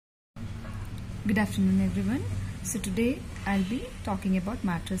Good afternoon everyone. So today I'll be talking about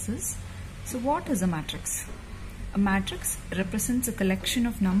matrices. So what is a matrix? A matrix represents a collection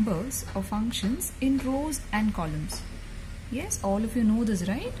of numbers or functions in rows and columns. Yes, all of you know this,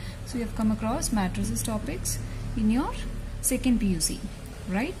 right? So you have come across matrices topics in your second PUC,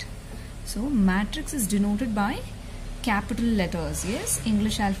 right? So matrix is denoted by capital letters. Yes,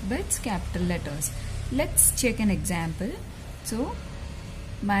 English alphabets, capital letters. Let's check an example. So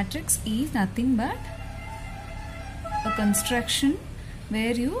matrix is nothing but a construction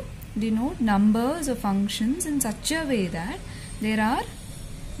where you denote numbers or functions in such a way that there are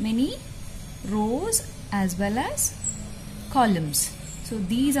many rows as well as columns. So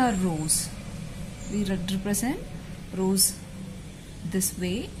these are rows. We represent rows this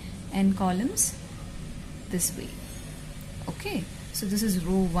way and columns this way. Okay, so this is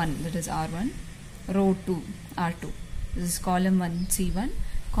row 1, that is R1, row 2, R2. This is column 1, C1,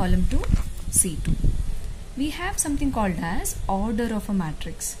 column 2, C2. We have something called as order of a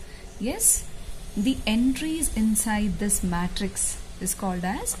matrix. Yes, the entries inside this matrix is called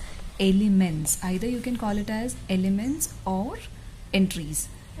as elements. Either you can call it as elements or entries.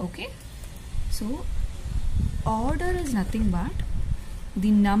 Okay, so order is nothing but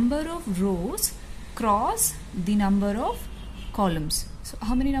the number of rows cross the number of columns. So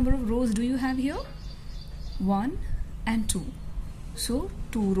how many number of rows do you have here? 1 and 2. So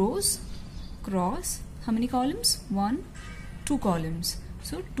 2 rows cross how many columns? 1, 2 columns.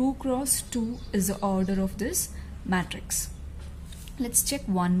 So 2 cross 2 is the order of this matrix. Let's check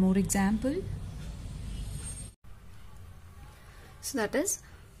one more example. So that is,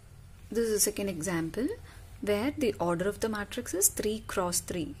 this is the second example where the order of the matrix is 3 cross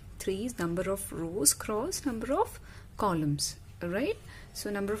 3. 3 is number of rows cross number of columns, right? So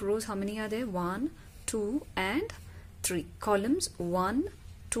number of rows, how many are there? 1, 2 and 3. Columns 1,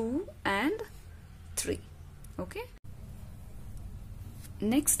 2 and 3. Okay.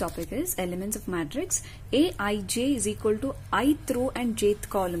 Next topic is elements of matrix. Aij is equal to ith row and jth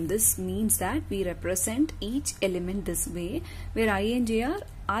column. This means that we represent each element this way, where I and j are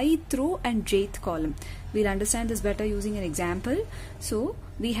ith row and jth column. We'll understand this better using an example. So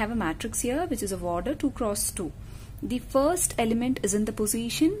we have a matrix here which is of order 2 cross 2. The first element is in the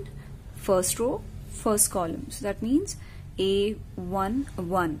position first row, first column. So that means A1,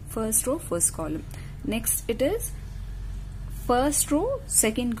 1, first row, first column. Next it is first row,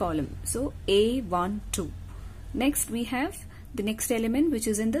 second column. So A1, 2. Next we have the next element which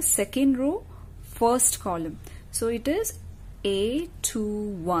is in the second row, first column. So it is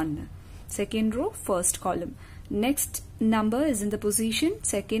A2, 1. Second row, first column. Next number is in the position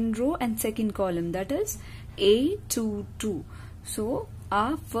second row and second column. That is A2, 2. So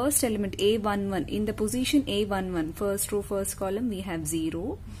our first element A11 in the position A11, first row, first column, we have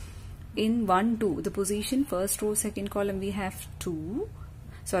 0. In 1, 2, the position first row, second column, we have 1.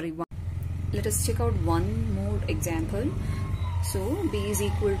 Let us check out one more example. So B is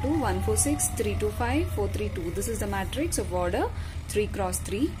equal to 1, 4, 6, 3, 2, 5, 4, 3, 2. This is the matrix of order 3 cross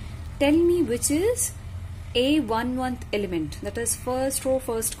 3. Tell me which is A11th element, that is first row,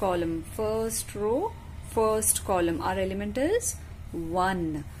 first column. First row, first column. Our element is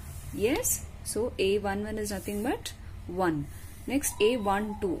 1. Yes, so A11 is nothing but 1. Next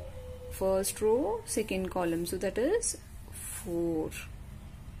A12, first row, second column. So that is 4.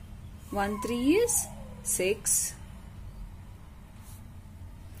 1, 3 is 6.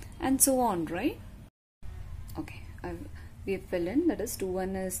 And so on, right? Okay, we have filled in, that is 2,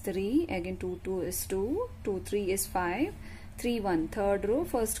 1 is 3, again 2, 2 is 2, 2, 3 is 5, 3, 1, third row,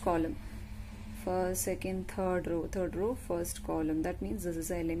 first column. First, second, third row, first column. That means this is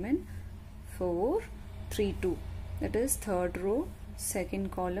the element 4, 3, 2. That is third row,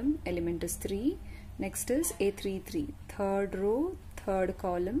 second column, element is 3. Next is A33, third row, third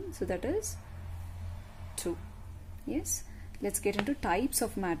column. So that is 2. Yes. Let's get into types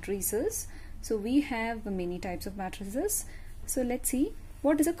of matrices. So we have many types of matrices. So let's see,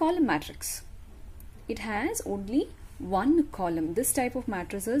 what is a column matrix? It has only one column. This type of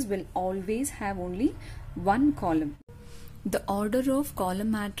matrices will always have only one column. The order of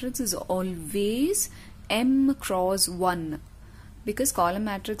column matrix is always m cross 1. Because column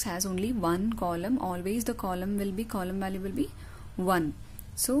matrix has only one column, always the column value will be 1.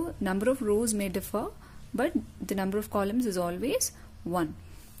 So number of rows may differ, but the number of columns is always 1.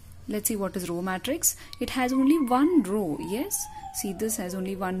 Let's see what is row matrix. It has only one row. Yes, see, this has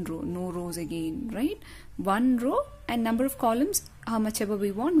only one row, no rows again, right? One row, and number of columns, how much ever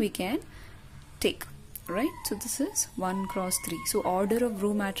we want we can take, right? So this is 1 cross 3. So order of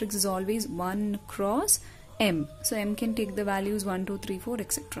row matrix is always 1 cross m. So m can take the values 1, 2, 3, 4,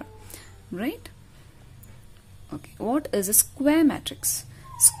 etc. right? Okay, what is a square matrix?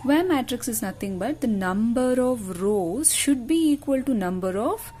 Square matrix is nothing but the number of rows should be equal to number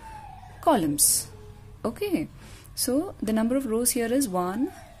of columns. Okay, so the number of rows here is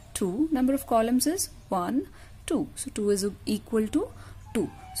 1, 2, number of columns is 1, 2. So 2 is equal to 2.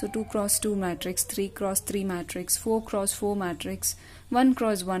 So 2 cross 2 matrix, 3 cross 3 matrix, 4 cross 4 matrix, 1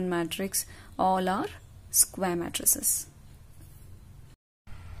 cross 1 matrix, all are square matrices.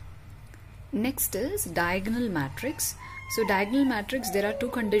 Next is diagonal matrix. So diagonal matrix, there are two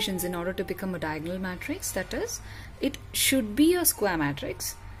conditions in order to become a diagonal matrix. That is, it should be a square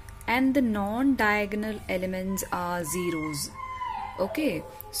matrix and the non-diagonal elements are zeros. Okay,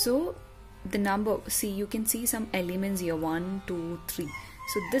 so the number, see, you can see some elements here, 1, 2, 3.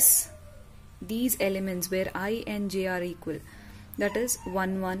 So these elements where I and j are equal, that is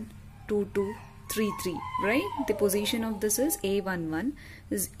 1, 1, 2, 2, 3, 3, right? The position of this is A11,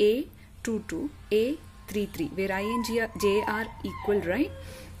 is A22, A33, where I and j are equal, right?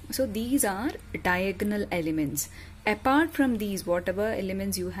 So these are diagonal elements. Apart from these, whatever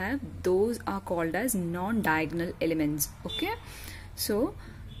elements you have, those are called as non-diagonal elements. Okay, so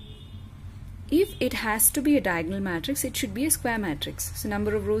if it has to be a diagonal matrix, it should be a square matrix. So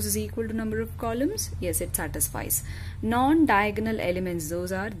number of rows is equal to number of columns. Yes, it satisfies. Non-diagonal elements,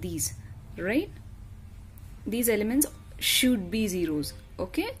 those are these, right? These elements should be zeros.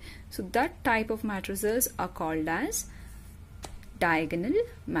 Okay, so that type of matrices are called as diagonal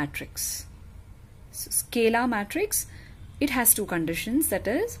matrix. So scalar matrix, it has two conditions, that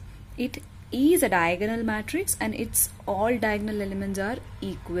is, it is a diagonal matrix and its all diagonal elements are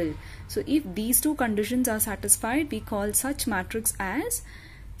equal. So if these two conditions are satisfied, we call such matrix as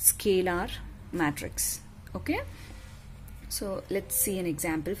scalar matrix. Okay, so let's see an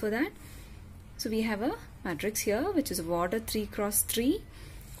example for that. So we have a matrix here which is of order 3 cross 3.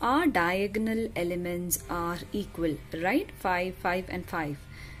 Our diagonal elements are equal, right? 5, 5 and 5.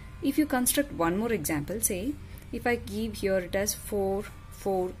 If you construct one more example, say if I give here it as 4,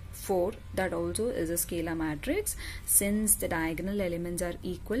 4, 4, that also is a scalar matrix since the diagonal elements are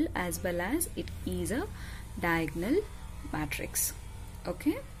equal as well as it is a diagonal matrix.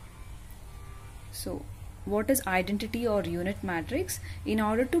 Okay, so what is identity or unit matrix? In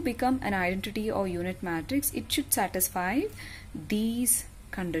order to become an identity or unit matrix, it should satisfy these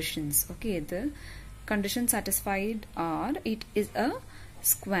conditions. Okay, the conditions satisfied are, it is a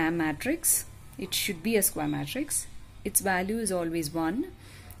square matrix, it should be a square matrix, its value is always 1,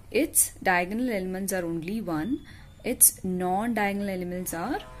 its diagonal elements are only 1, its non-diagonal elements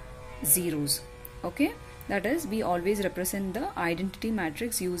are zeros. Okay, that is, we always represent the identity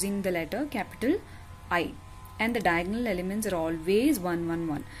matrix using the letter capital I, and the diagonal elements are always 1, 1,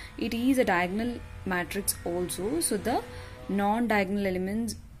 1. It is a diagonal matrix also, so the non-diagonal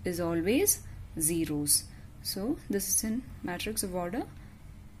elements is always zeros. So this is in matrix of order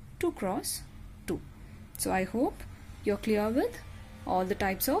 2 cross 2. So I hope you're clear with all the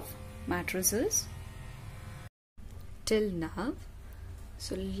types of matrices till now.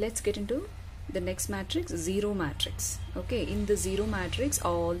 So let's get into the next matrix, zero matrix. Okay, in the zero matrix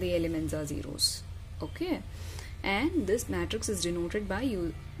all the elements are zeros. Okay, and this matrix is denoted by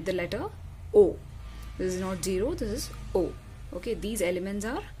the letter O. This is not 0, this is O. Okay, these elements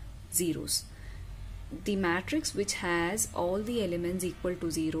are zeros. The matrix which has all the elements equal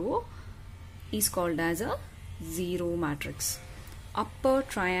to 0 is called as a zero matrix. Upper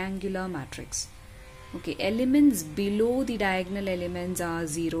triangular matrix. Okay, elements below the diagonal elements are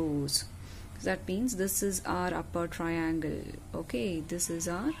zeros. That means this is our upper triangle. Okay, this is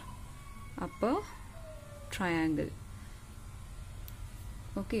our upper triangle.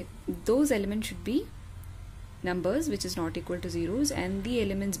 Okay, those elements should be numbers which is not equal to zeros, and the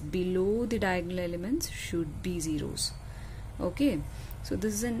elements below the diagonal elements should be zeros. Okay, so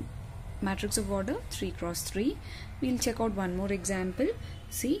this is a matrix of order 3 cross 3. We'll check out one more example.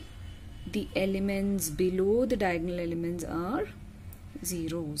 See, the elements below the diagonal elements are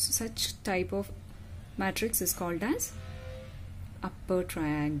zeros. Such type of matrix is called as upper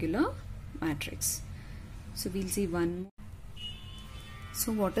triangular matrix. So we'll see one more.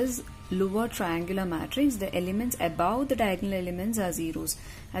 So what is lower triangular matrix? The elements above the diagonal elements are zeros.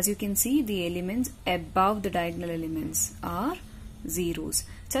 As you can see, the elements above the diagonal elements are zeros.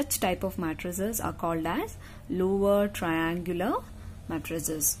 Such type of matrices are called as lower triangular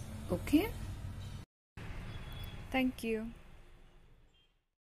matrices. Okay. Thank you.